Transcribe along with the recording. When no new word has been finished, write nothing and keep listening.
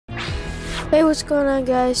Hey, what's going on,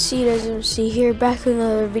 guys? C here, back with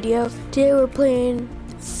another video. Today we're playing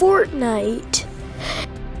Fortnite,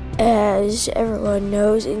 as everyone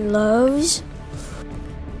knows and loves.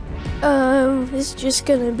 This is just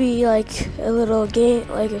gonna be like a little game,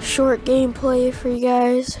 like a short gameplay for you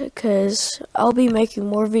guys, because I'll be making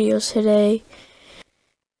more videos today.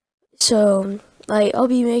 So, like, I'll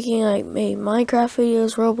be making like Minecraft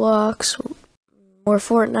videos, Roblox, more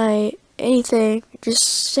Fortnite, anything. Just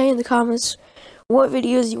say in the comments what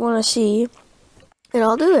videos you want to see, and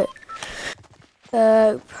I'll do it.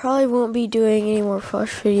 Probably won't be doing any more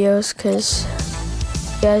plush videos because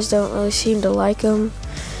you guys don't really seem to like them.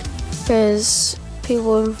 Because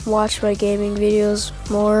people watch my gaming videos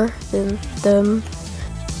more than them.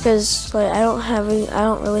 Because like I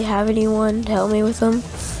don't really have anyone to help me with them.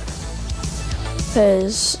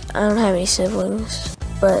 Because I don't have any siblings,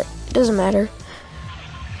 but it doesn't matter.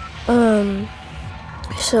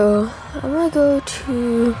 So I'm gonna go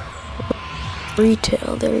to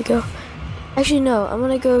retail. There we go. Actually, no, I'm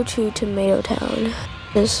gonna go to Tomato Town.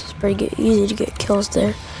 This is pretty good, easy to get kills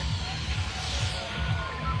there.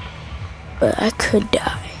 But I could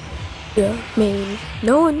die. Yeah, maybe.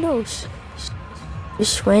 No one knows.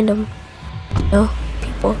 Just random. No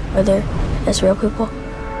people are there. That's real people.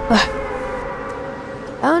 I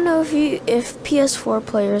don't know if PS4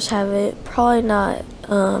 players have it. Probably not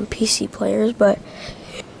PC players, but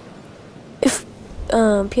if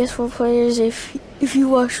PS4 players, if you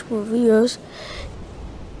watch more videos,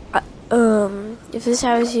 if this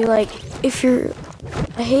happens to you, like I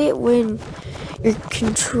hate it when your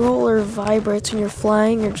controller vibrates when you're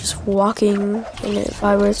flying or just walking and it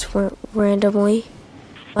vibrates randomly.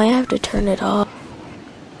 I have to turn it off.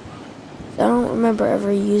 I don't remember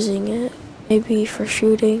ever using it. Maybe for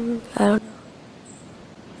shooting, I don't know.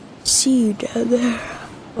 See you down there.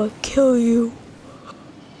 I'll kill you.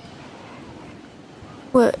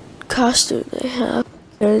 What costume they have?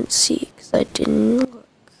 I couldn't see because I didn't look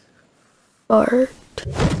far. I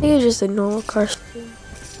think it's just a normal costume.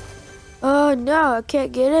 Oh no, I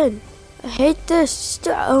can't get in. I hate this.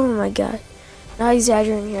 Oh my god. Not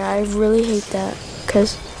exaggerating here. I really hate that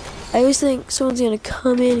because I always think someone's gonna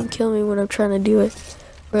come in and kill me when I'm trying to do it.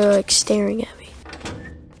 Or like staring at me.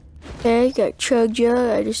 Okay, got Chug Jug.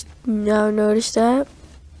 I just now noticed that.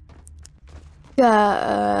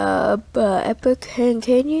 Got Epic Hand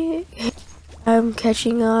Canyon. I'm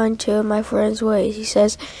catching on to my friend's ways. He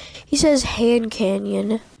says Hand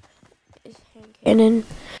Canyon. Hand Cannon.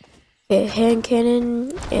 Okay, Hand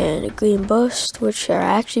Cannon and a Green Bust, which are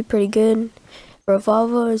actually pretty good.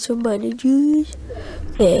 Revolver and some bandages.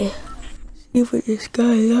 Okay, see what this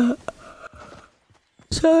guy got.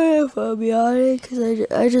 Sorry if I'm yawning, because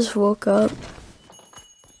I just woke up.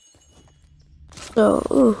 So,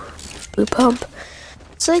 ooh, blue pump.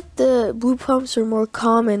 It's like the blue pumps are more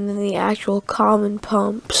common than the actual common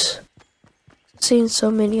pumps. I've seen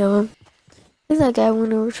so many of them. I think that guy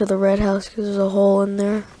went over to the red house because there's a hole in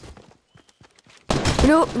there.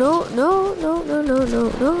 No.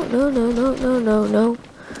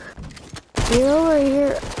 Get over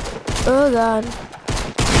here. Oh god.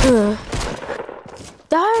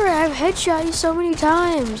 Dire, I've headshot you so many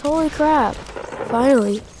times. Holy crap.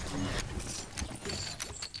 Finally.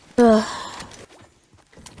 No.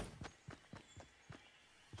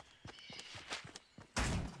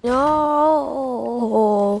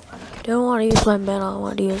 Don't want to use my metal. I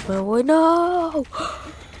want to use my wood. No.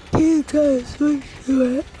 Keep trying to switch to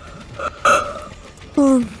it.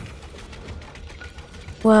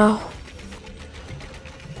 Wow.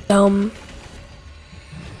 Dumb.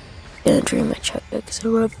 Gonna dream I check it because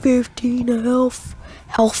I'm at 15 health.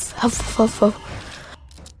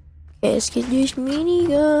 Okay, let's get this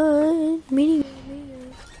minigun. Minigun.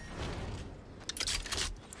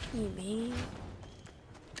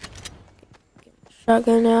 Get my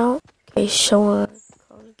shotgun out. Okay, someone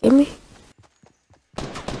give me.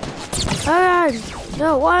 Ah,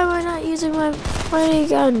 no, why am I not using my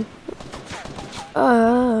minigun?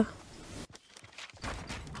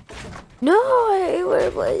 No, I would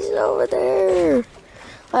have placed it over there.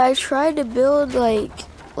 I tried to build like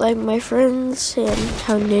my friends and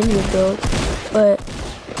how Ninja build, but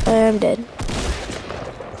I am dead.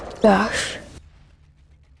 Gosh.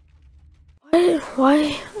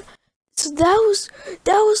 Why? So that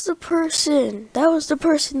was the person. That was the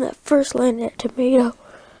person that first landed at Tomato.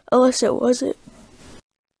 Unless it wasn't.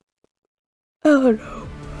 Oh no.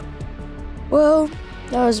 Well,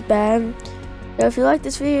 that was bad. So if you like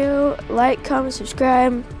this video, like, comment,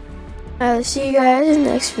 subscribe. I'll see you guys in the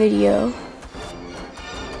next video.